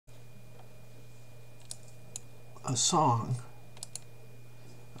a song.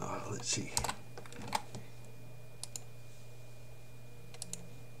 Let's see.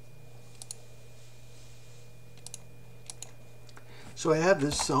 So I have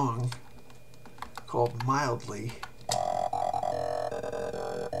this song called Mildly.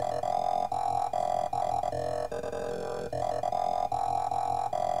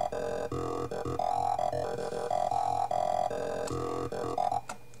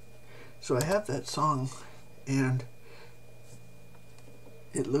 So I have that song, and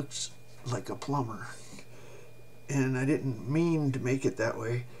it looks like a plumber, and I didn't mean to make it that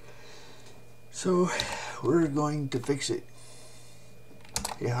way, so we're going to fix it.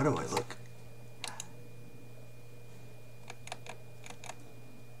 Hey, how do I look?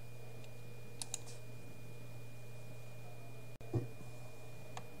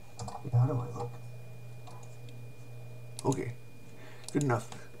 How do I look? Okay, good enough.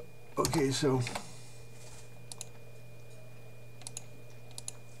 Okay, so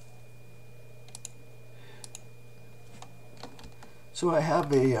I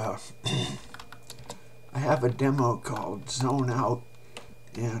have a I have a demo called Zone Out,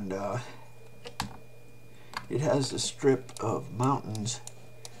 and it has a strip of mountains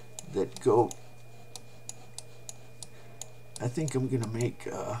that go. I think I'm gonna make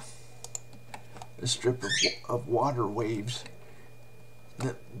a strip of water waves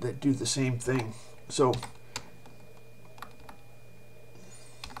that do the same thing. So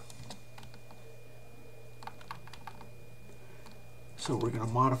we're going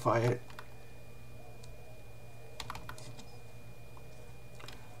to modify it.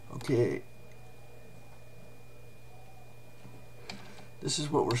 Okay, this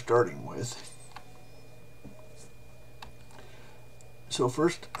is what we're starting with. So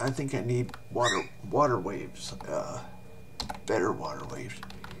first, I think I need water waves, better water waves.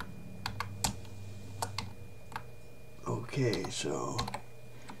 Okay, so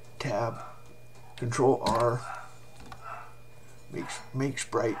tab, Control R, make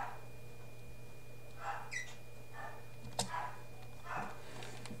sprite.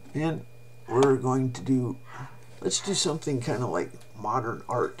 And we're going to do, let's do something kind of like modern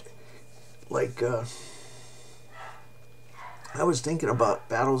art. Like, I was thinking about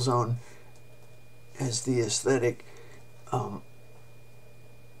Battlezone as the aesthetic.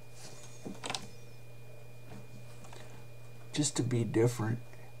 Just to be different.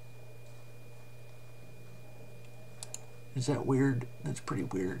 Is that weird? That's pretty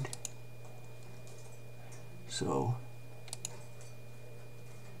weird. So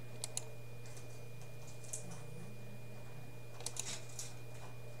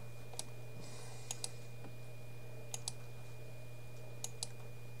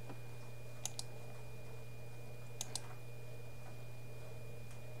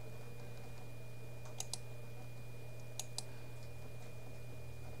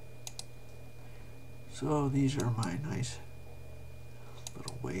these are my nice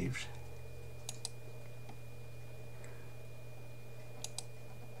little waves.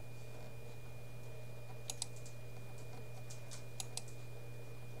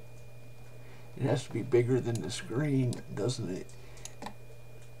 It has to be bigger than the screen, doesn't it?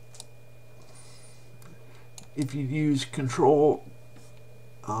 If you use Control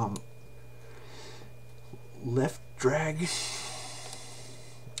left drag,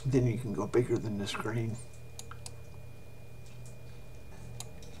 then you can go bigger than the screen.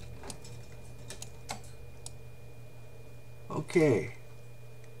 Okay,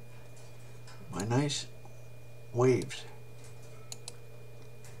 my nice waves.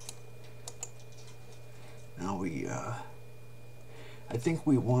 Now I think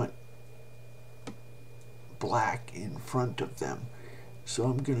we want black in front of them. So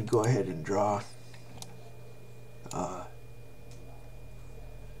I'm going to go ahead and draw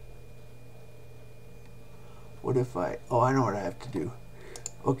what if I know what I have to do.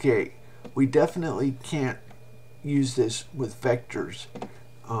 Okay, we definitely can't use this with vectors.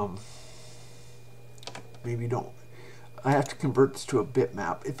 Maybe don't. I have to convert this to a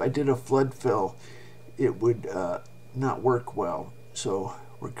bitmap. If I did a flood fill, it would not work well. So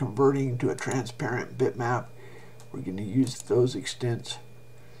we're converting to a transparent bitmap. We're going to use those extents,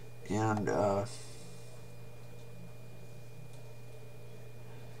 and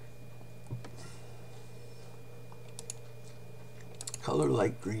color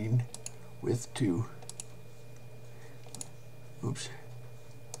light green, width 2. Oops.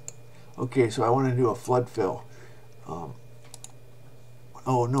 Okay, so I want to do a flood fill. Oh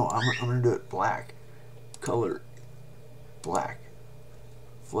no, I'm going to do it black. Color black.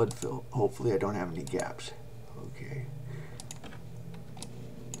 Flood fill. Hopefully I don't have any gaps. Okay.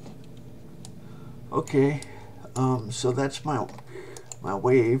 Okay. So that's my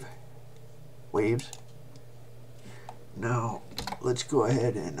waves. Now let's go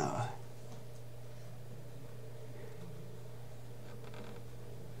ahead and I'm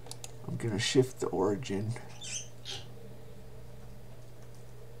going to shift the origin.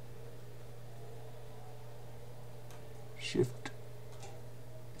 Shift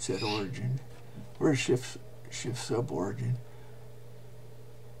set origin. Where's shift sub origin?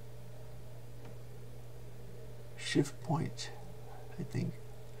 Shift points, I think.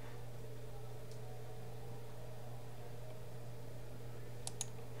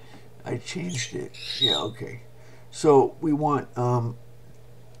 I changed it. Yeah, okay. So we want the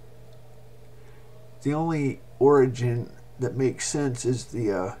only origin that makes sense is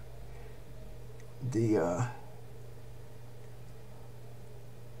the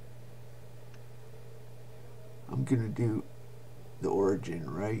I'm gonna do the origin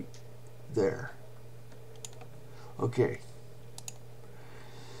right there. Okay.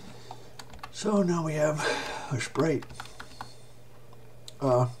 So now we have a sprite.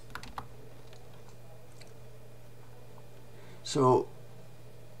 So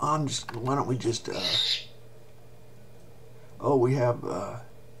why don't we just oh, we have a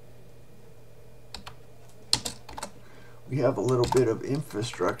little bit of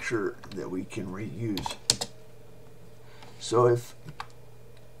infrastructure that we can reuse. So if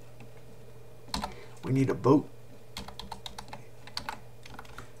we need a boat,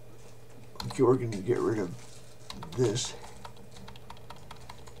 okay, we're going to get rid of this.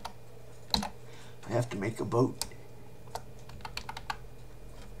 I have to make a boat.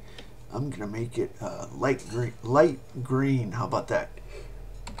 I'm going to make it light green. How about that?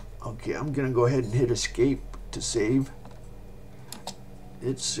 Okay, I'm going to go ahead and hit escape to save.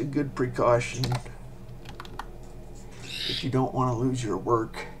 It's a good precaution if you don't want to lose your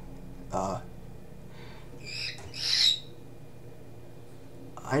work. I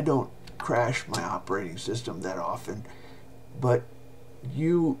don't crash my operating system that often, but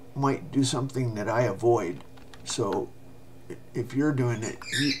you might do something that I avoid. So if you're doing it,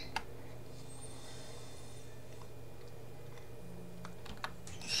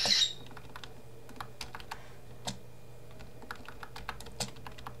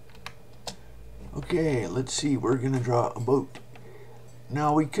 okay, let's see, we're going to draw a boat.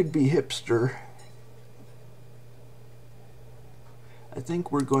 Now we could be hipster. I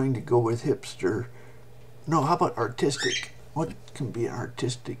think we're going to go with hipster. No, how about artistic? What can be an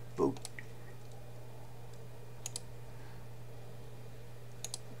artistic boat?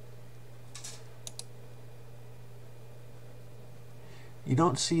 You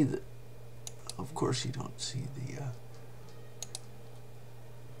don't see the, of course you don't see the,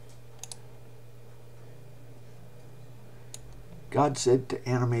 God said to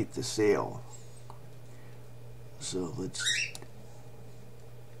animate the sail. So let's,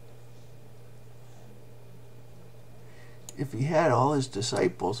 if he had all his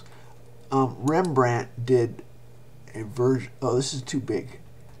disciples, Rembrandt did a version, oh, this is too big.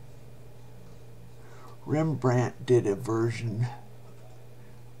 Rembrandt did a version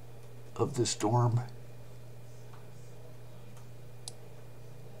of the storm.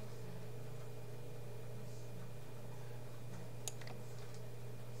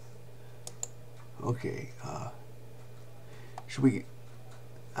 Okay, should we,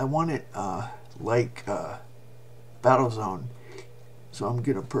 I want it like Battle Zone, so I'm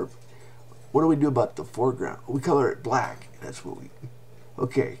gonna what do we do about the foreground? We color it black. That's what we,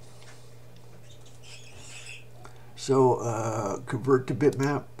 okay. So convert to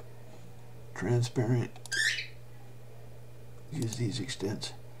bitmap, transparent, use these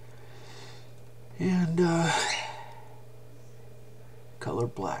extents, and color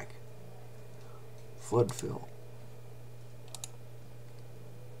black, flood fill.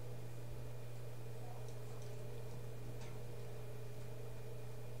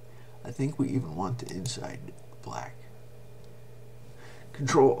 I think we even want the inside black.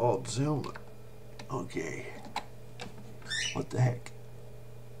 Control Alt Zoom. Okay. What the heck?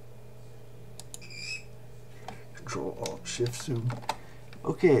 Control Alt Shift Zoom.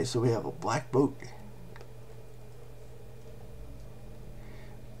 Okay, so we have a black boat.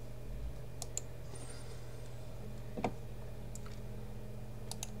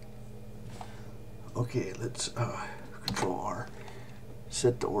 Okay, let's Control R.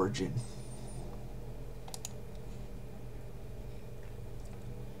 Set the origin.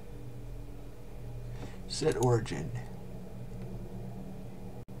 Set origin.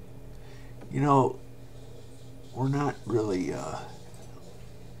 You know, we're not really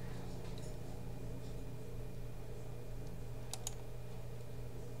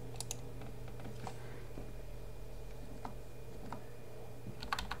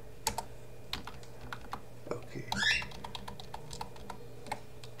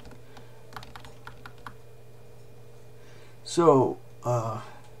So,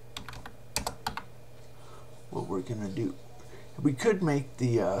 what we're gonna do, we could make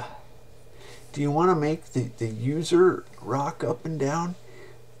the, do you want to make the user rock up and down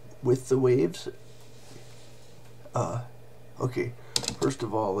with the waves? Okay, first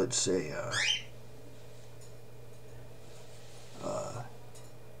of all, let's say,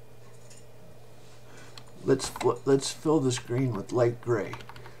 let's fill the screen with light gray.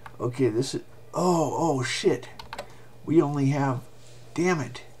 Okay, this is, oh shit, we only have, damn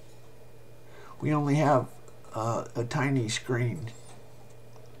it, we only have a tiny screen.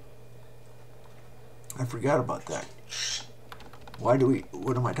 I forgot about that. Why do we,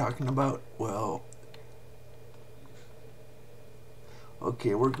 what am I talking about? Well,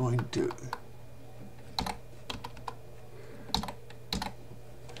 okay, we're going to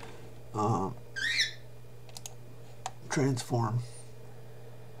transform.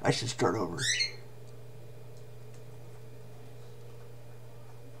 I should start over.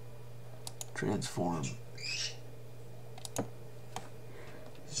 Transform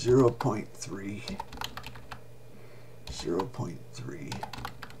 0.3, 0.3.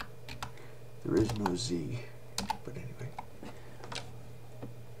 There is no Z, but anyway.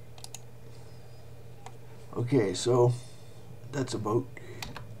 Okay, so that's about.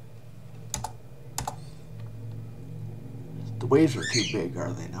 The waves are too big,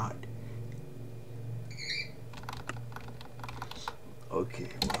 are they not? Okay,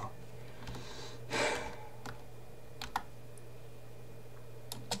 well.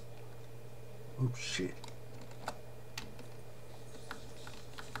 Oh shit.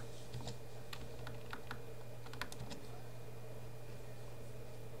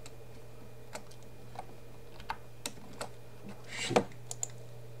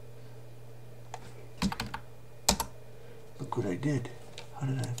 Look what I did. How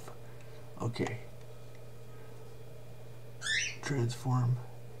did I? Okay. Transform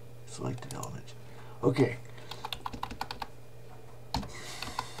selected elements. Okay.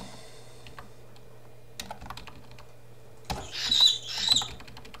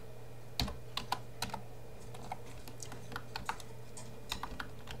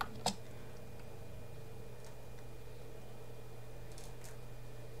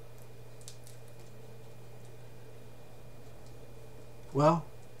 Well,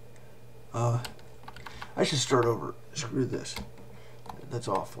 I should start over. Screw this. That's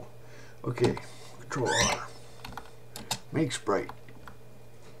awful. Okay, Control R. Make sprite.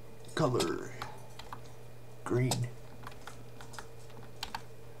 Color. Green.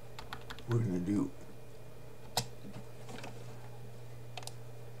 We're gonna do.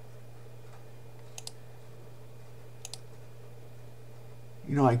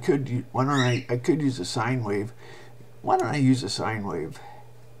 You know, I could. Why don't I could use a sine wave. Why don't I use a sine wave?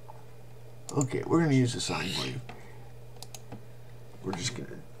 Okay, we're going to use a sine wave. We're just going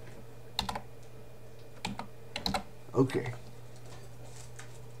to... Okay.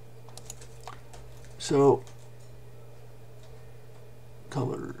 So,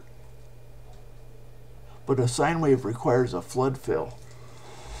 color. But a sine wave requires a flood fill.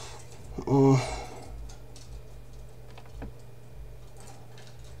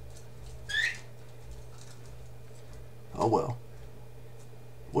 Oh well.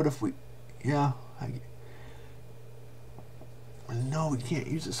 What if we... Yeah. No, we can't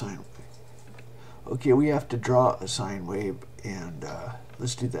use a sine wave. Okay, we have to draw a sine wave, and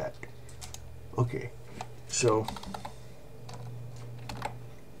let's do that. Okay. So,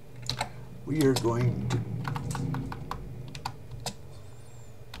 we are going to...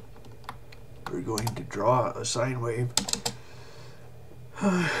 We're going to draw a sine wave.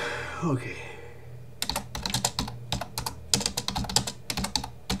 Okay.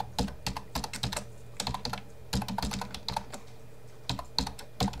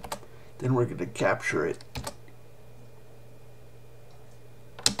 Then we're going to capture it.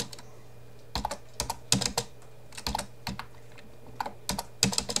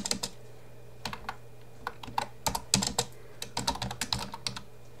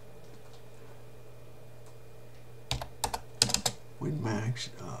 Win max.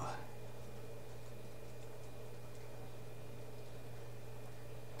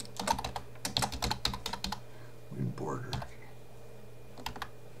 Win border.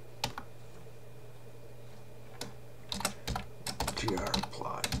 GR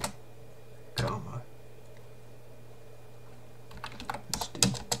plot, comma. Let's do.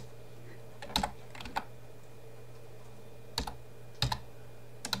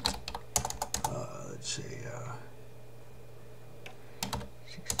 Let's say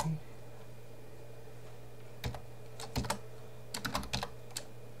 16.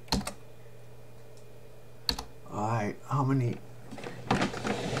 How many?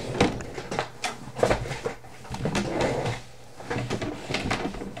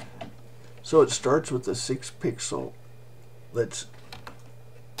 So it starts with a 6 pixel. Let's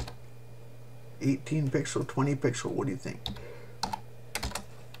 18 pixel, 20 pixel. What do you think?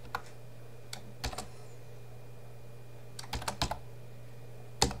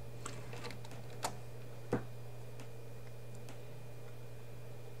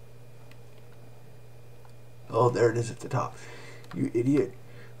 Oh, there it is at the top. You idiot.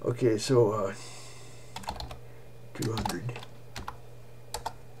 Okay, so 200.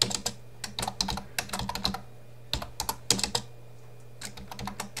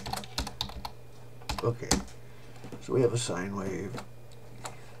 Okay, so we have a sine wave.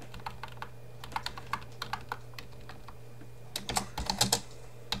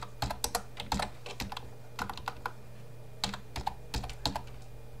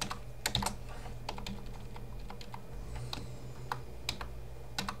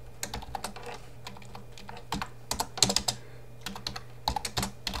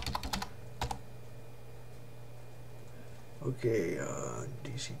 Okay,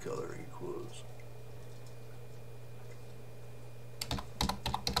 DC color equals.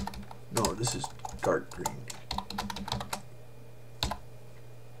 No, this is dark green.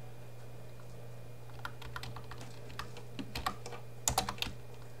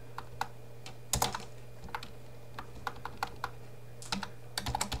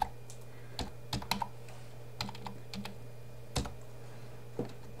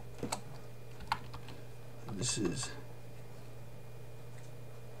 This is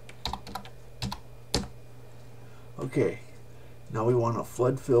okay. Now we want a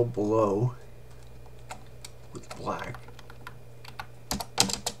flood fill below with black.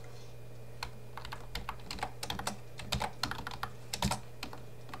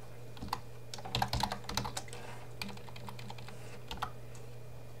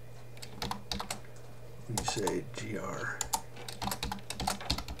 We say GR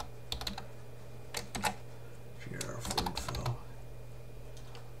flood fill,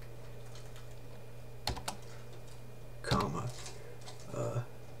 comma.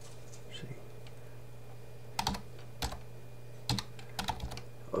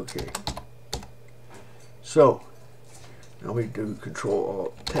 Okay, so now we do Control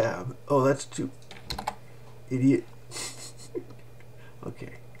Alt Tab. Oh, that's too idiot.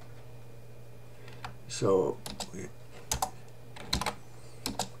 Okay, so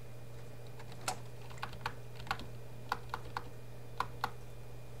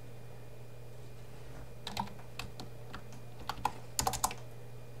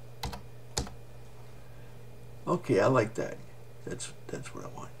okay, I like that. That's what I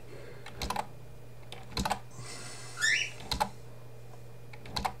want.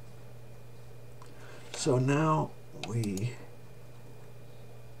 So now we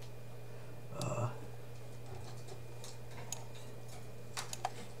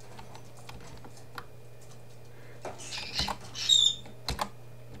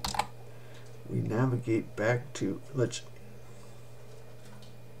navigate back to, let's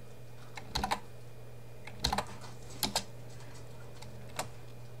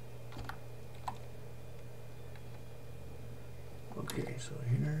okay, so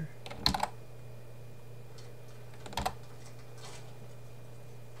here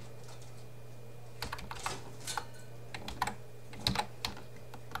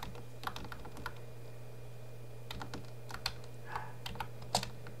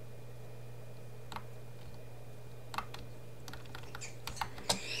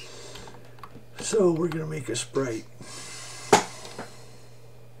so we're going to make a sprite.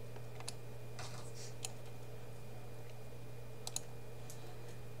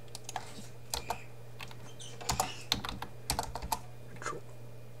 Control.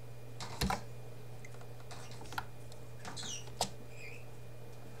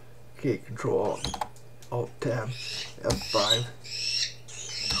 Okay, Control Alt Tab F5.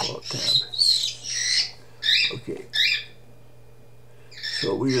 Control Alt Tab. Okay.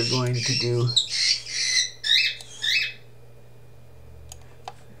 So we are going to do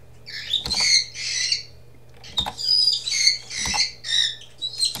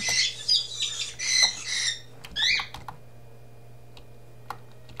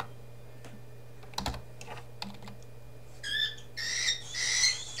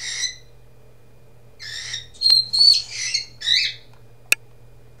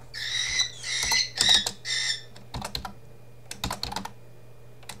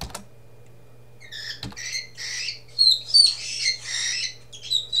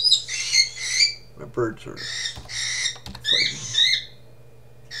my birds are fighting.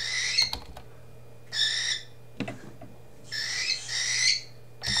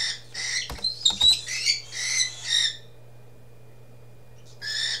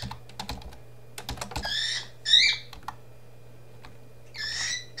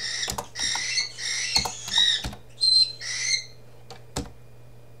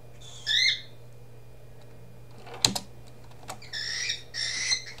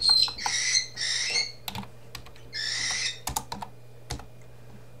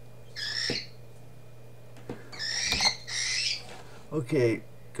 Okay,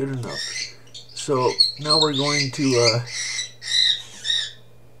 good enough. So now we're going to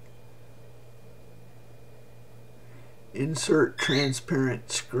insert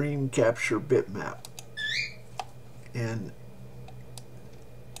transparent screen capture bitmap. And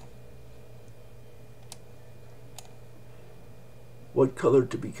what color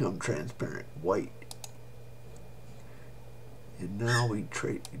to become transparent? White. And now we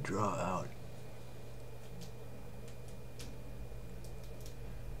draw out.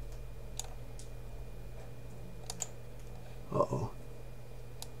 Uh-oh.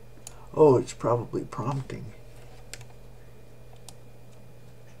 Oh, it's probably prompting.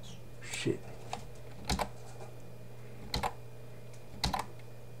 Shit.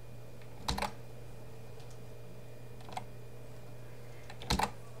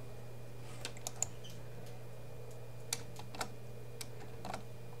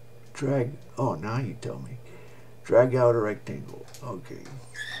 Drag, oh, now you tell me. Drag out a rectangle. Okay.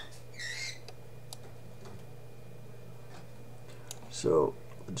 So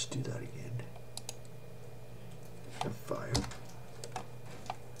let's do that again. F5.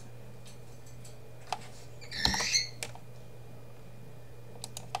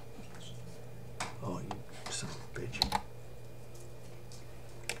 Oh, you son of a bitch.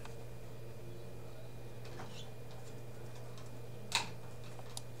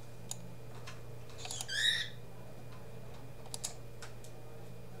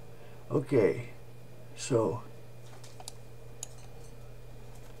 Okay, so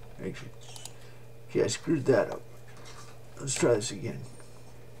actually, okay, I screwed that up. Let's try this again.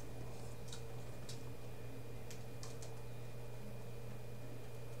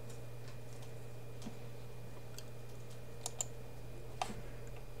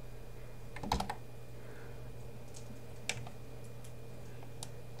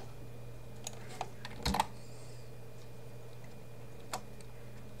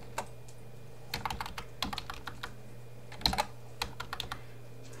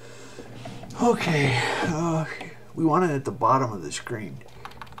 Okay, we want it at the bottom of the screen.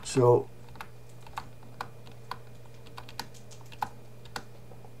 So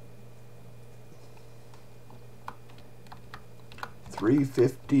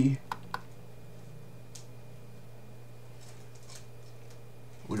 $350.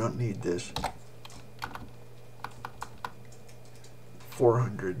 We don't need this.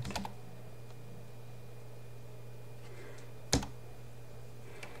 400.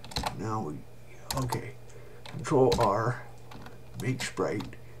 Now we, okay, Control R, make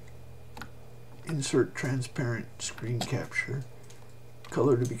sprite, insert transparent screen capture,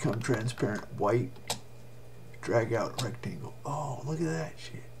 color to become transparent white, drag out rectangle. Oh, look at that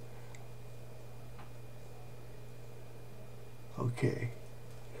shit. Okay,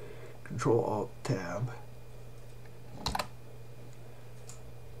 Control Alt Tab,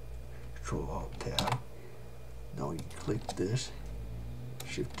 Control Alt Tab. Now we click this,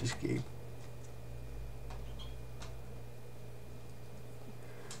 Shift Escape,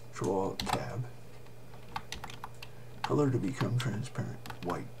 Control Alt Tab, color to become transparent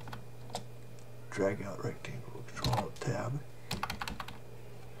white, drag out rectangle, Control Alt Tab,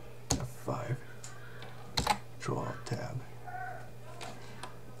 F5, Control Alt Tab.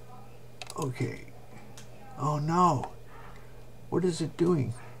 Okay. Oh no. What is it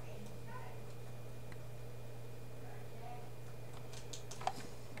doing?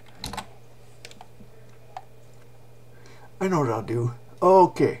 I know what I'll do.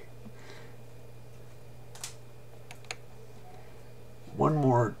 Okay. One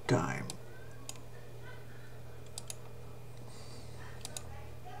more time.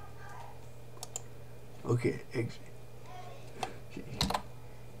 Okay, exit.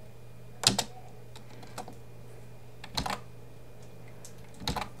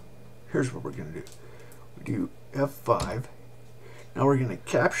 Here's what we're going to do. We do F5. Now we're going to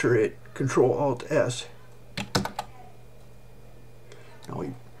capture it, Control Alt S. Now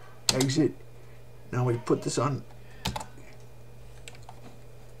we exit. Now we put this on.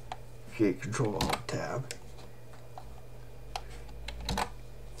 Okay, Control Alt Tab.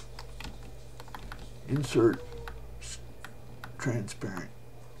 Insert transparent.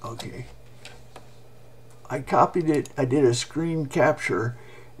 Okay. I copied it. I did a screen capture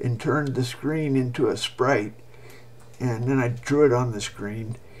and turned the screen into a sprite, and then I drew it on the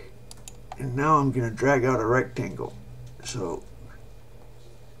screen, and now I'm going to drag out a rectangle. So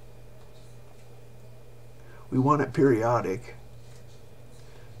we want it periodic,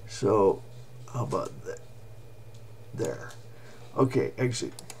 so how about that? There. Okay,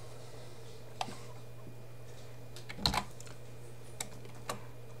 exit.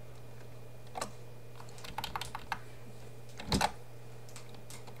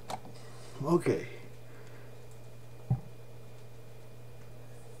 Okay.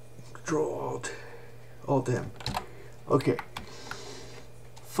 Control Alt M. Okay.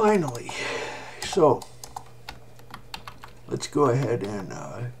 Finally. So let's go ahead and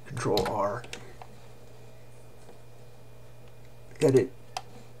Control R. Edit.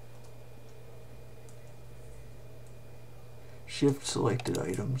 Shift selected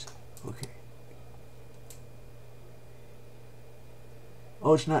items. Okay.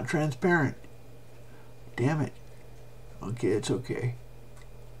 Oh, it's not transparent. Damn it. Okay, it's okay.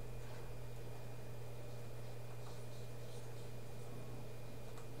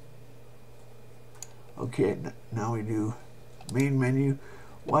 Okay, now we do main menu.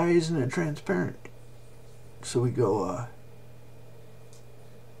 Why isn't it transparent? So we go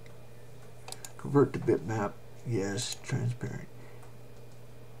convert to bitmap. Yes, transparent.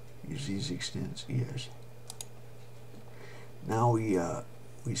 Use these extents. Yes. Now we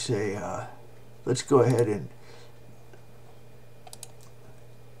say let's go ahead and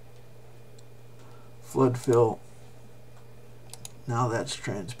flood fill. Now that's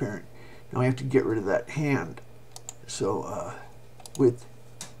transparent. Now we have to get rid of that hand. So width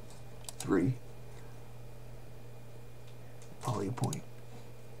 3, poly point.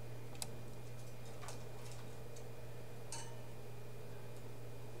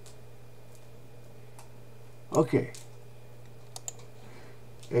 Okay.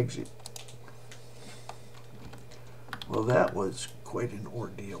 Exit. Well, that was quite an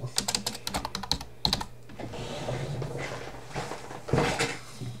ordeal.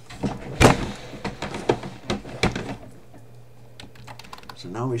 So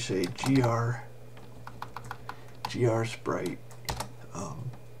now we say gr sprite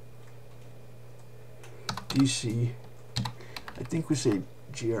DC. I think we say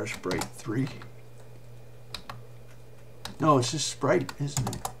gr sprite 3. No, it's just sprite, isn't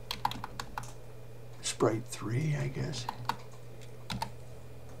it? Sprite 3, I guess.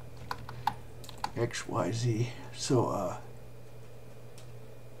 XYZ. So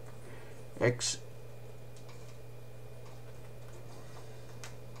X.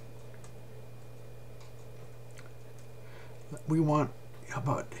 We want, how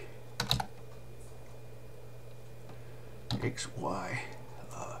about XY?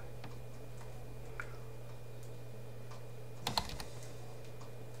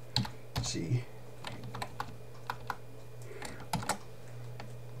 Z.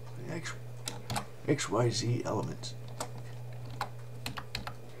 XYZ elements.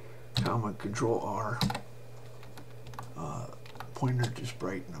 Comma, Control R. Pointer to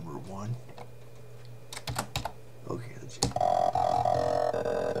sprite number 1. Okay, let's see.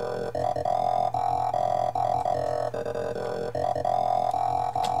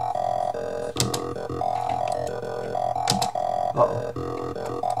 Uh-oh.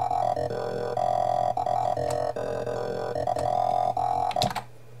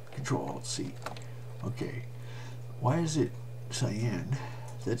 Control Alt C. Okay. Why is it cyan?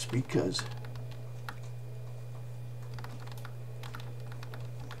 That's because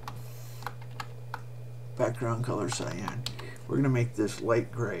background color cyan. We're going to make this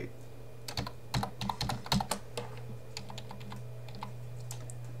light gray.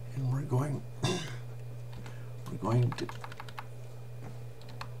 And we're going to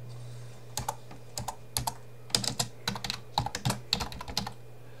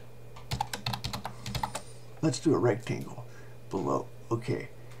let's do a rectangle below. Okay.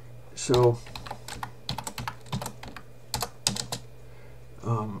 So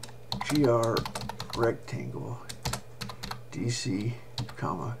gr rectangle DC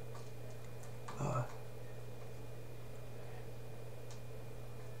comma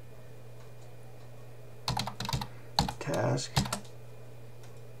task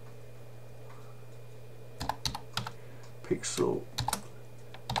pixel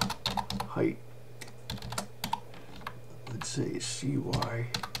height, let's say CY,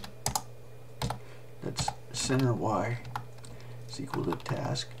 that's center Y is equal to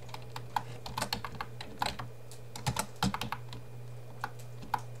task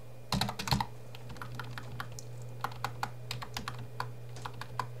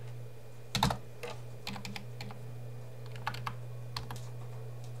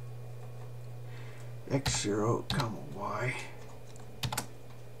X0 comma Y.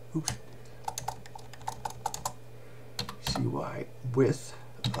 Oops. CY width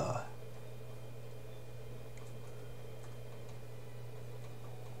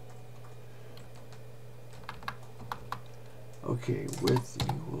okay, width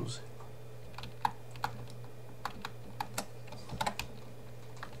equals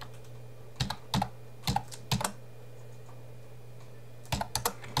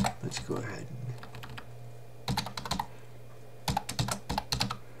let's go ahead and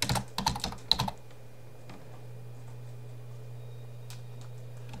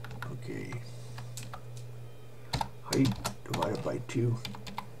okay. Height divided by 2,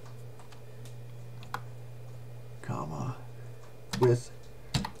 comma, width,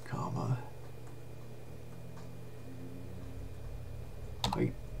 comma,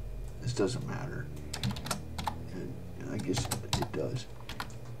 height. This doesn't matter, and I guess it does.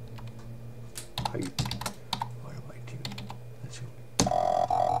 Height divided by 2. Let's see.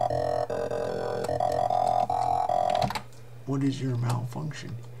 What is your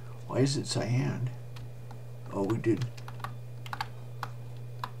malfunction? Why is it cyan? Oh, we did.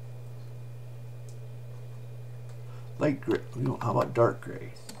 Light gray. How about dark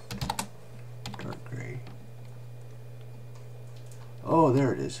gray? Dark gray. Oh,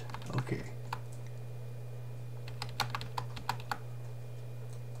 there it is. Okay.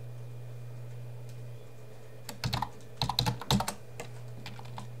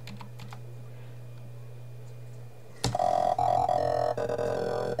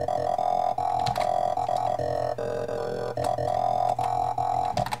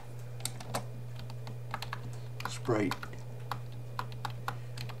 Sprite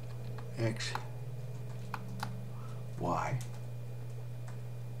X Y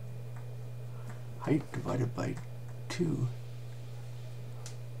height divided by 2.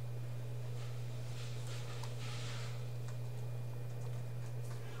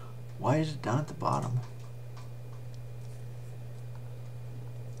 Why is it down at the bottom?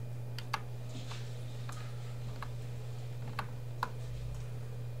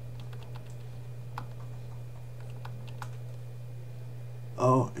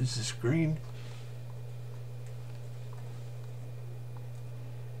 Oh, is this green?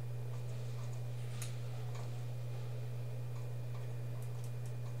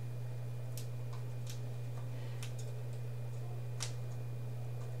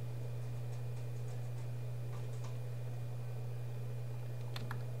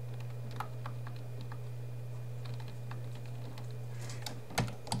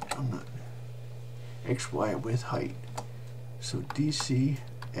 I'm not. XY with height. So DC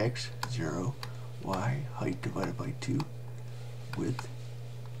X0 Y height divided by 2 width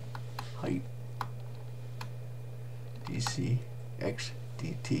height DC X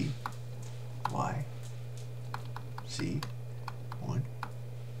DT Y C 1.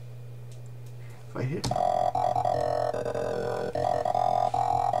 If I hit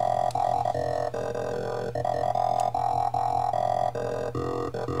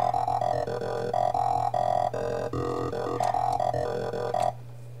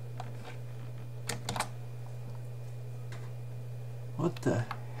what the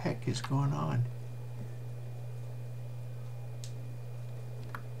heck is going on?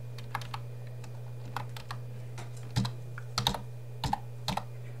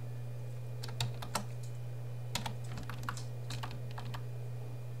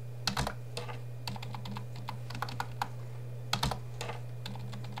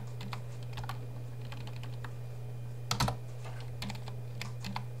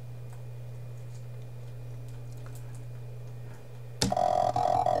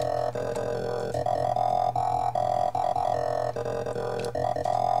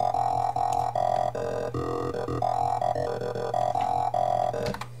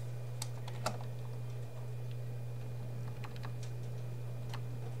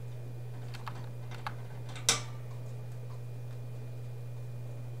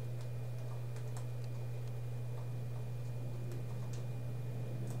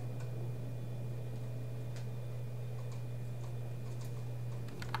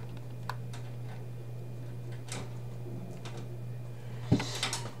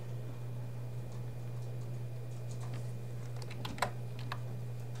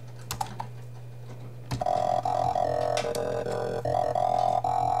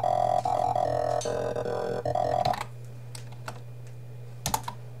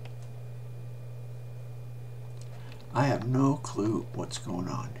 I have no clue what's going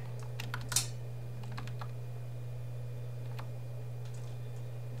on.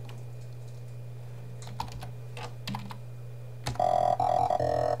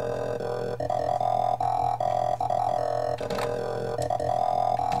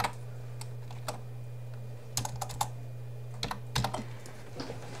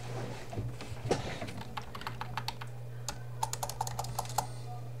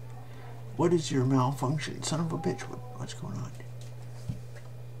 What is your malfunction? Son of a bitch, what's going on?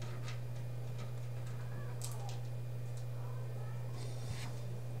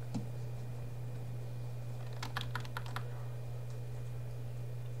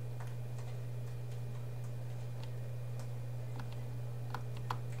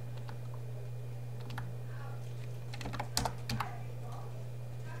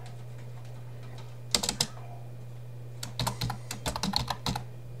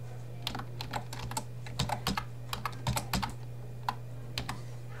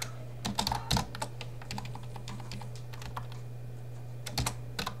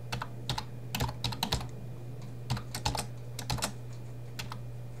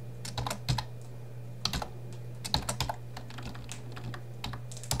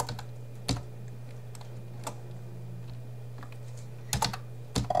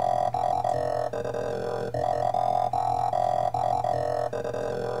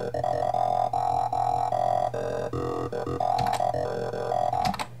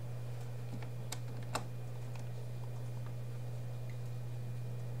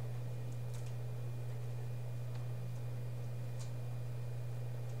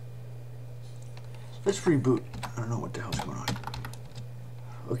 Let's reboot. I don't know what the hell's going on.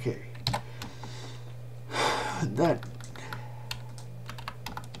 Okay. That.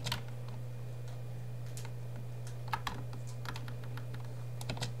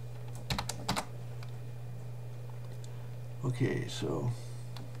 Okay, so.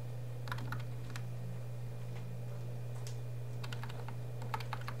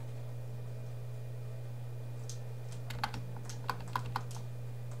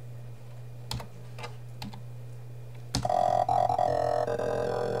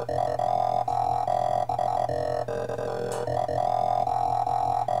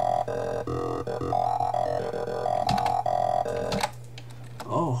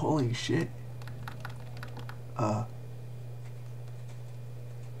 Oh, holy shit.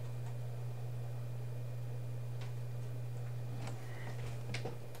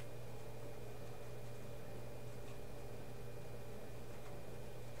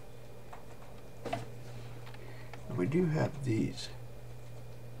 We do have these.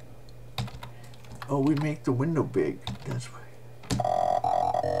 Oh, we make the window big. That's why.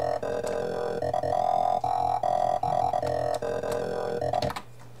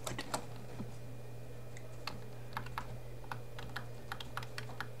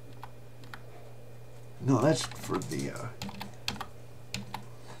 No, that's for the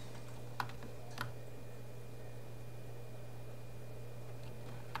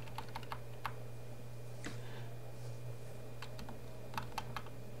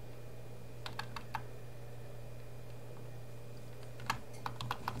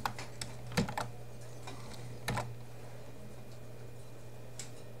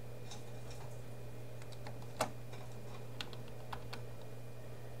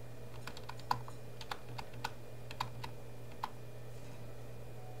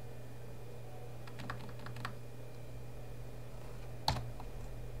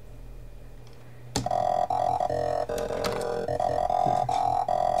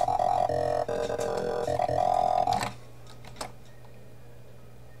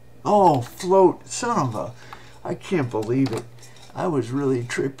oh, float, son of a, I can't believe it. I was really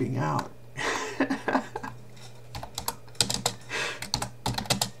tripping out.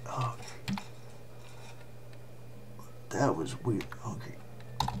 Oh, that was weird. Okay.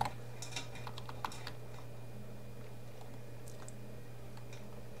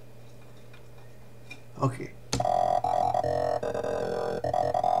 Okay.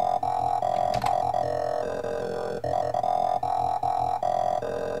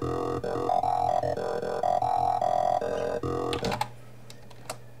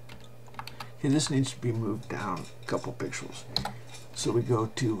 Okay, this needs to be moved down a couple pixels. So we go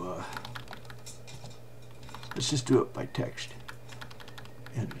to, let's just do it by text.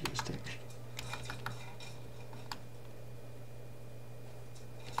 Enter this text.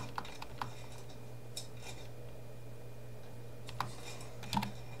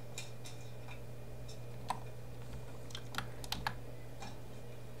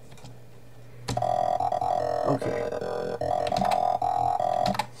 Okay.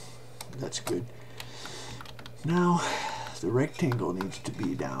 That's good. Now, the rectangle needs to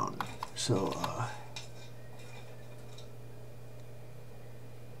be down. So,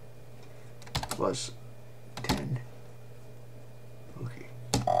 plus 10. Okay.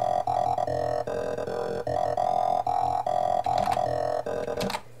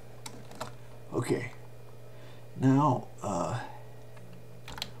 Okay. Now,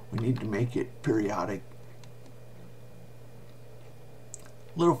 we need to make it periodic.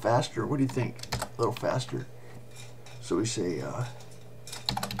 A little faster. What do you think? A little faster. So we say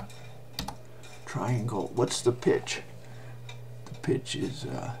triangle. What's the pitch? The pitch is,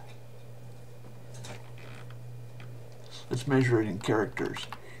 let's measure it in characters.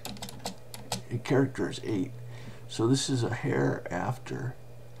 In characters 8. So this is a hair after.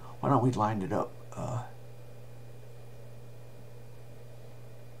 Why don't we line it up?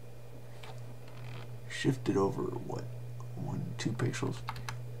 Shift it over, what? 2 pixels.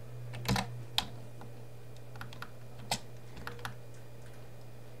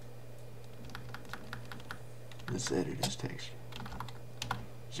 Let's edit his text.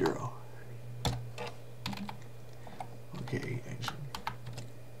 0. Okay, exit.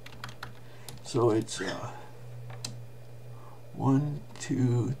 So it's 1,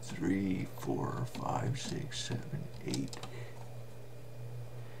 2, 3, 4, 5, 6, 7, 8.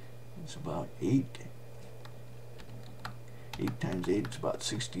 It's about 8. 8 times 8 is about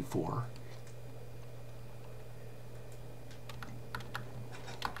 64.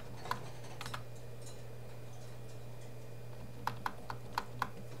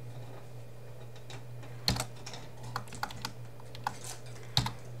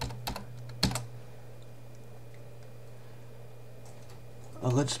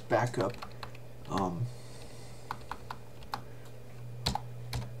 Let's back up.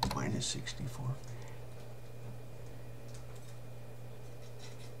 Minus 64.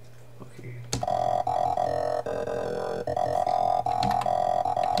 Okay.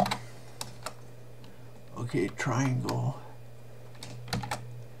 Okay, triangle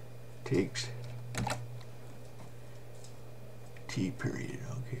takes t period.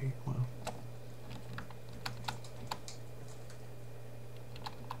 Okay, well.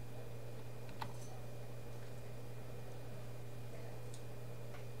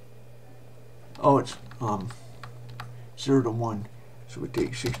 Oh, it's 0 to 1, so we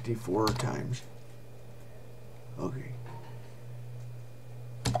take 64 times. Okay.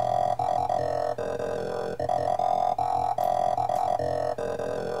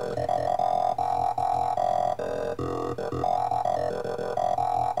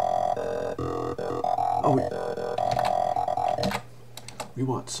 Oh, we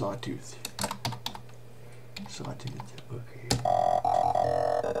want sawtooth. Sawtooth. Okay.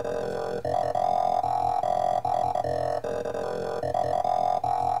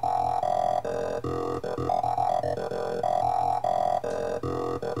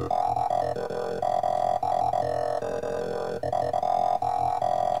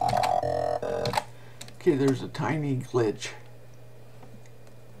 Okay, there's a tiny glitch.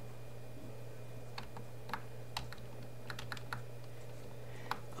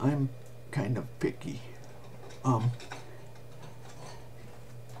 I'm kind of picky.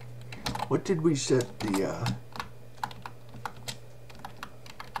 What did we set the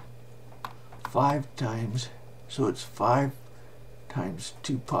 5 times? So it's 5 times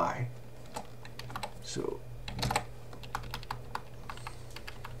 2 pi. So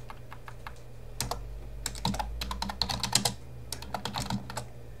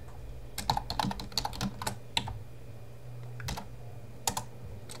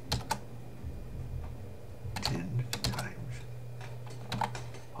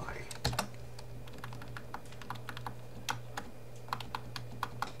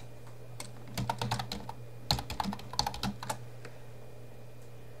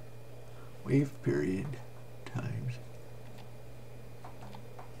wave period times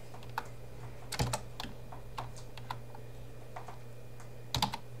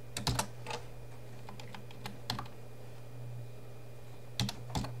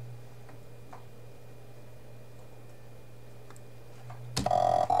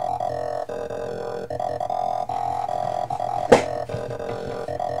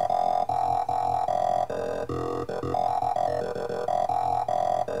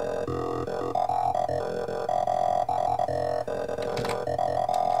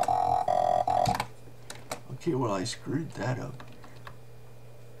okay, well, I screwed that up.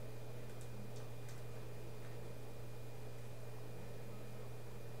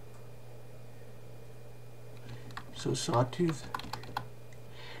 So sawtooth.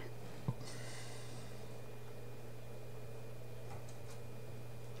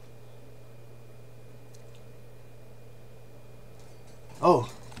 Oh,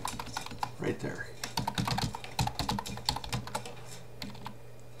 right there.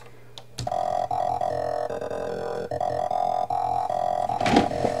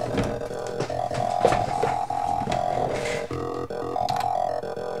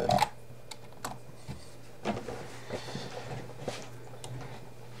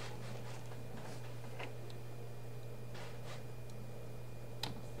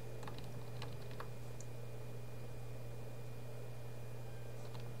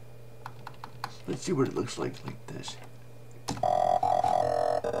 Let's see what it looks like this.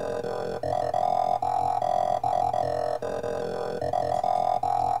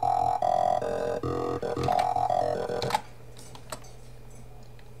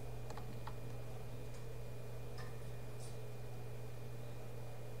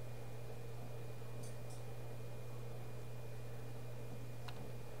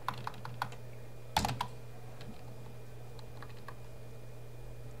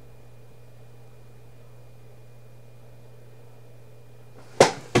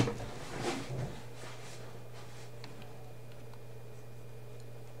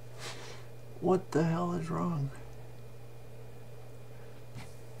 What the hell is wrong?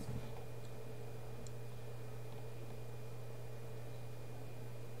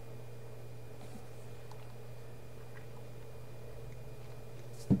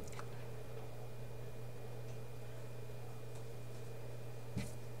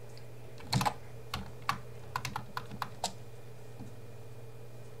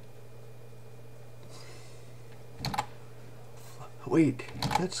 Wait,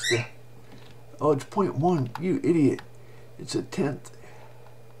 that's the... Oh, it's 0.1. You idiot. It's a tenth.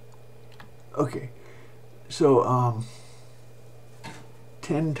 Okay, so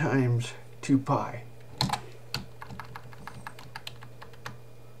 10 times 2 pi.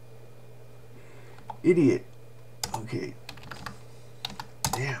 Idiot. Okay.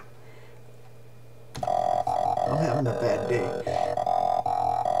 Damn. I'm having a bad day.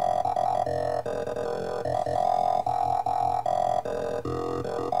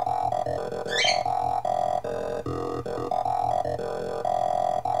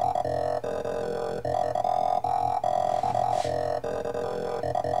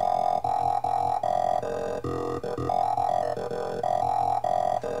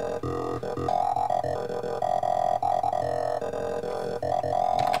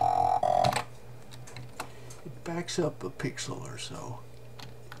 It backs up a pixel or so.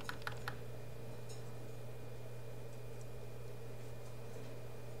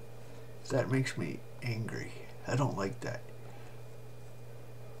 That makes me angry. I don't like that.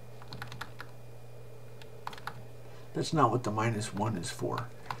 That's not what the -1 is for.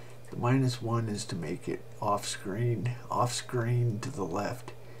 The -1 is to make it off screen to the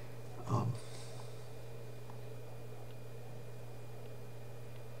left.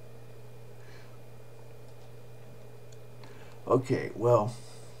 Okay, well,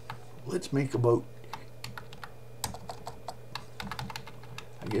 let's make a boat.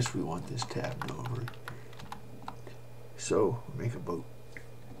 I guess we want this tabbed over. So, make a boat.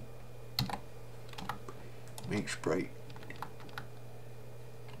 Make sprite.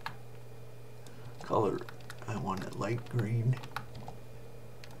 Color, I want it light green.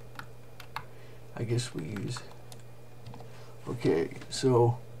 I guess we use... Okay,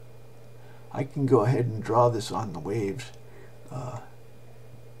 so I can go ahead and draw this on the waves.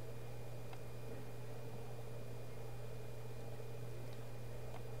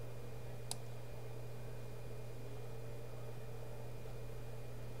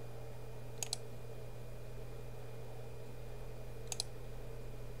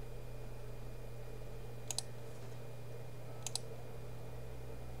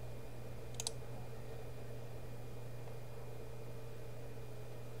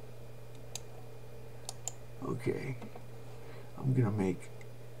 Okay, I'm gonna make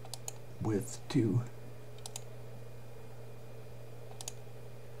width 2,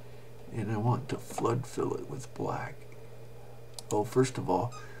 and I want to flood fill it with black. Oh, first of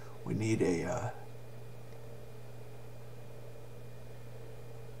all, we need a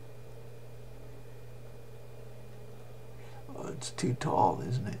oh, it's too tall,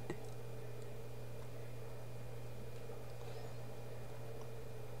 isn't it?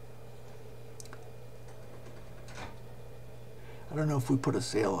 I don't know if we put a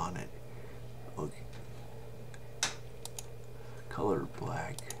sail on it. Okay. Color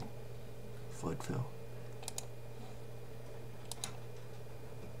black. Flood fill.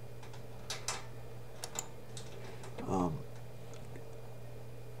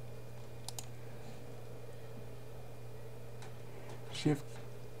 Shift.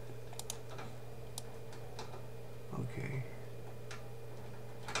 Okay.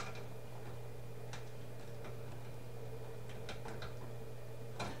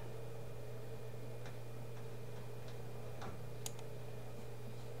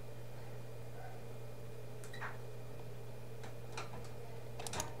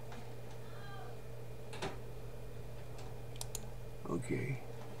 Okay,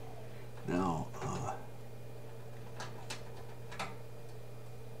 now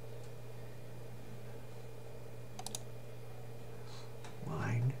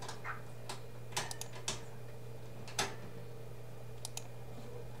line.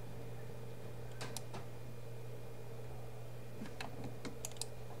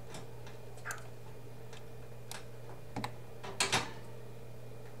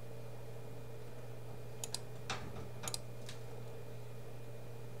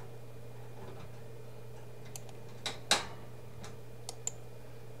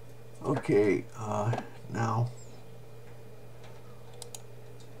 Okay, now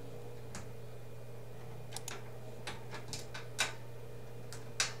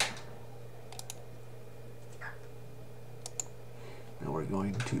we're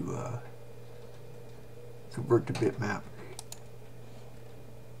going to convert to bitmap.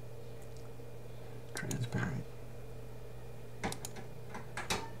 Transparent.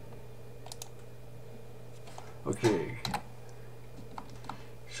 Okay.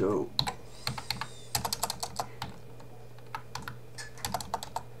 So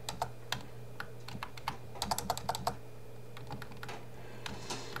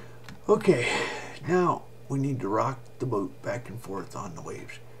okay, now we need to rock the boat back and forth on the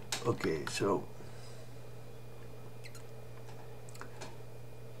waves. Okay, so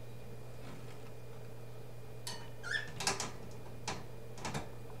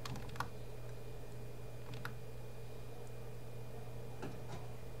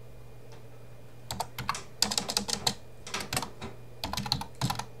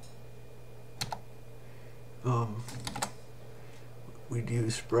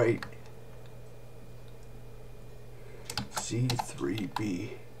sprite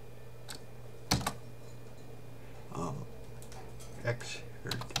C3B X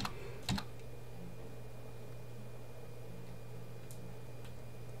or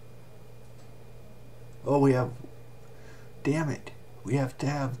oh, we have, damn it, we have to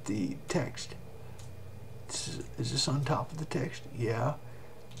have the text. Is this on top of the text? Yeah,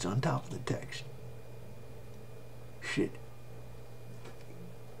 it's on top of the text. Shit.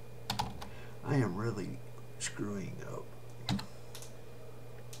 I am really screwing up.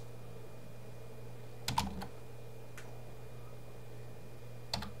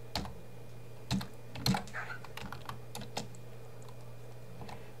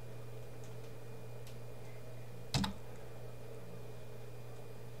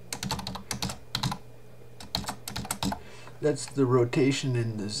 That's the rotation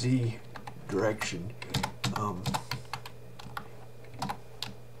in the Z direction.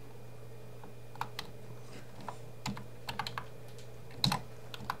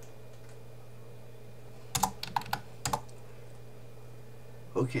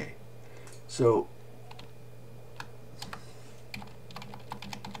 Okay, so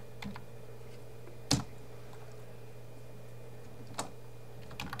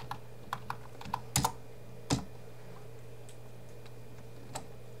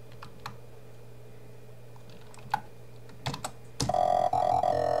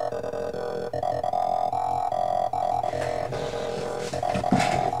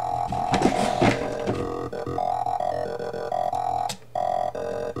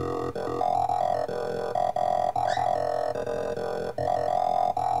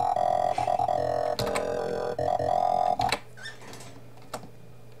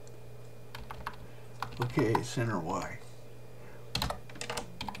okay, center Y.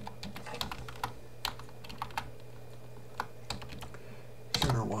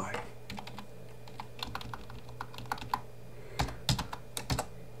 Center Y.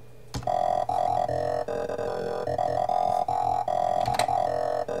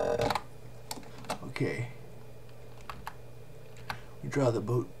 Okay. We draw the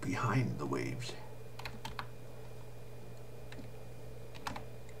boat behind the waves.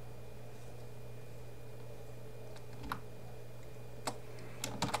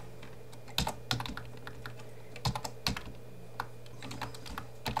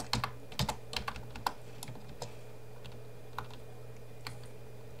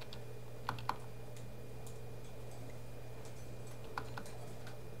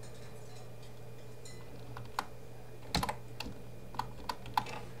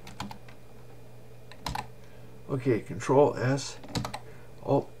 Okay, Control S,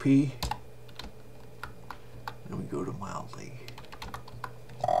 Alt P, and we go to mildly.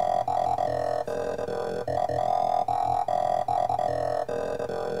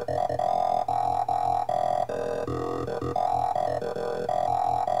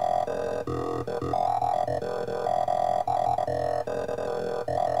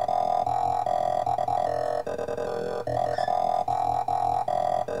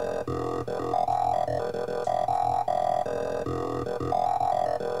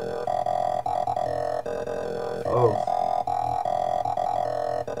 Oh.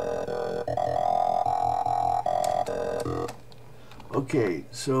 Okay,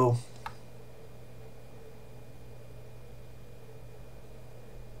 so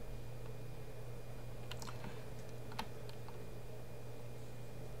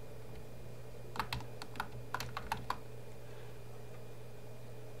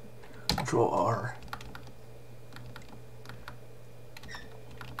Control R.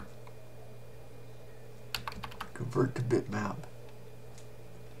 Convert to bitmap.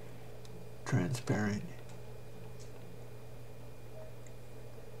 Transparent.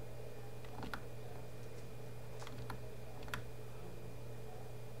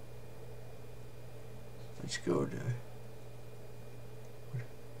 Let's go to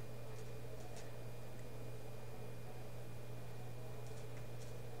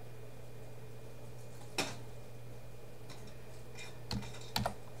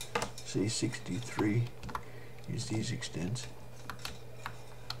say 63. Use these extents.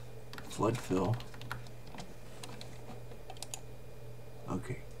 Flood fill.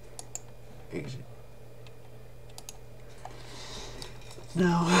 Okay. Exit.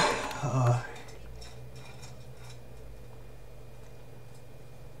 Now,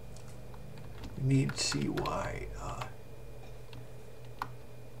 we need CY.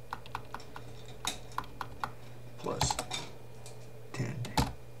 Plus 10.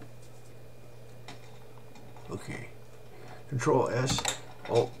 Okay. Control S,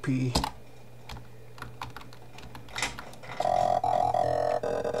 Alt P.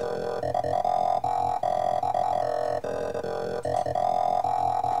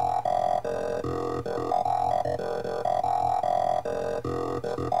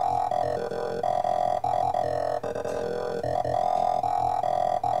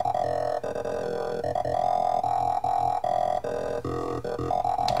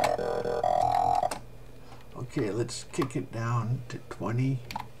 Okay, let's kick it down to 20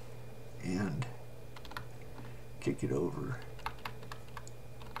 and kick it over.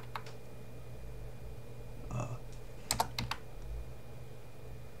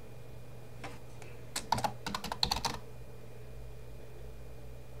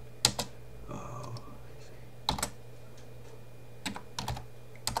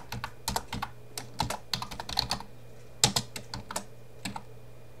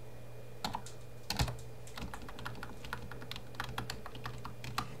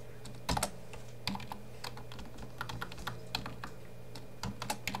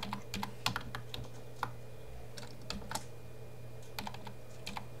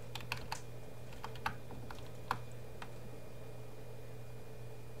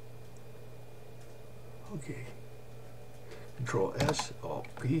 Okay, Control S, Alt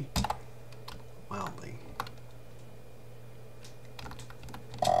P, mildly.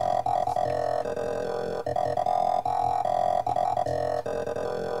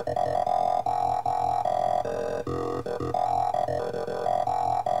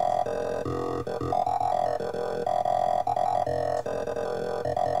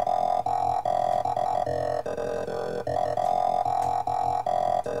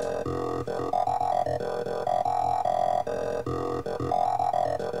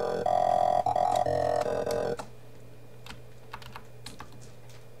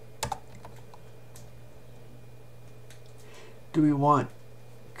 Do we want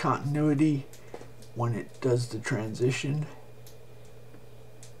continuity when it does the transition?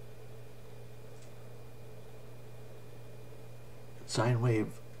 Sine wave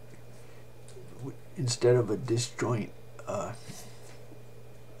instead of a disjoint.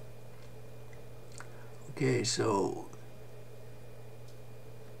 Okay, so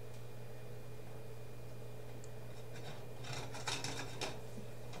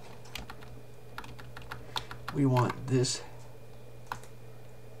we want this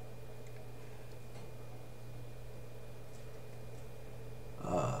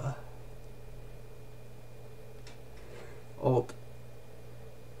Alt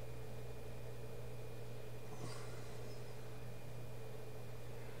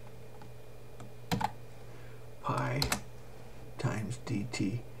pi times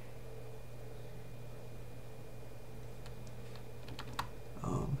dt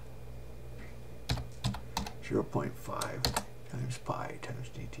 0.5 times pi times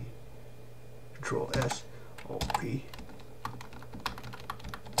dt. Control S, Alt P.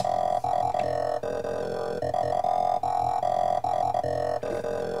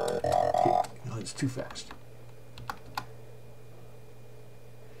 No, it's too fast.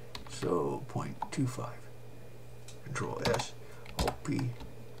 So 0.25. Control S, Alt P.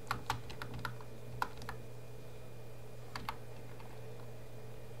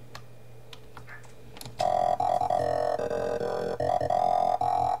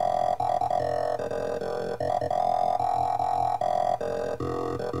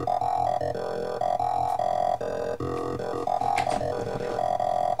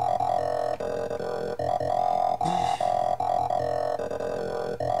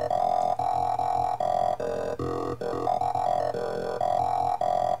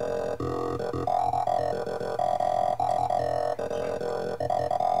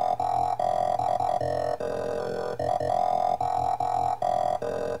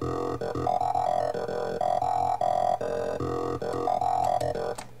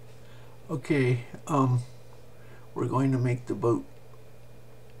 Okay, we're going to make the boat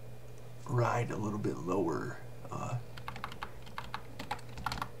ride a little bit lower.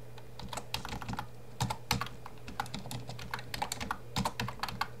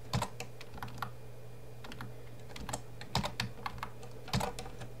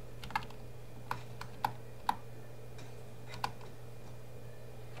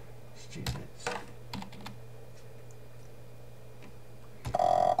 Students.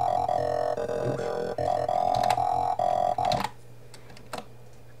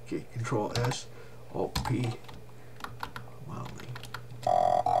 Okay, Control S, Alt P, mildly.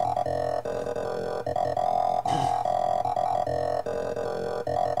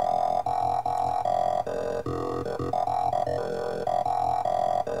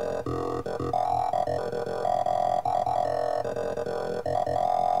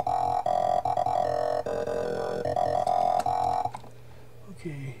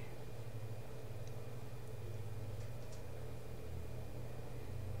 Okay.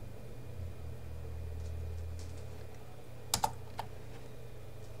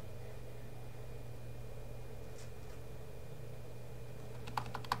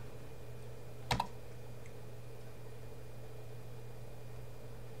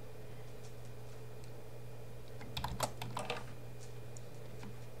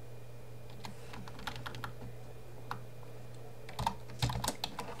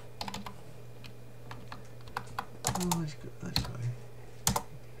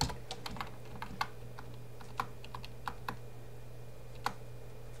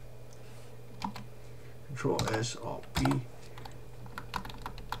 Control S, Alt P.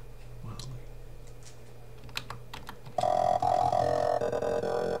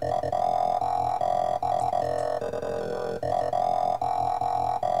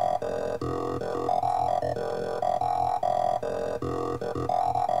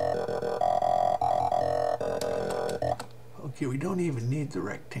 Okay, we don't even need the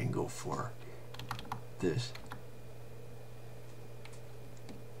rectangle for this.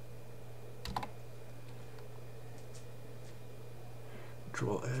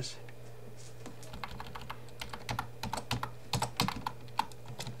 Control S.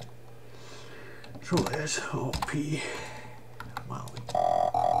 Control S, Alt P. Molly.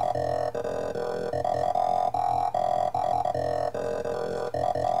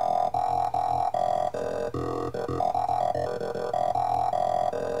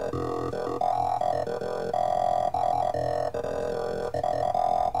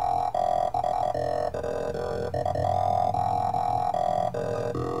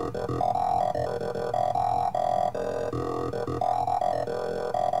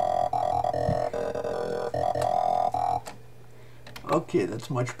 Okay, that's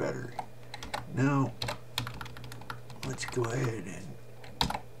much better. Now, let's go ahead and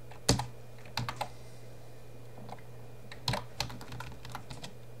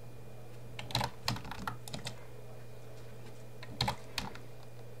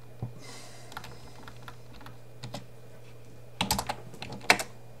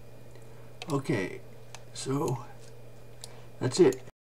okay, so that's it.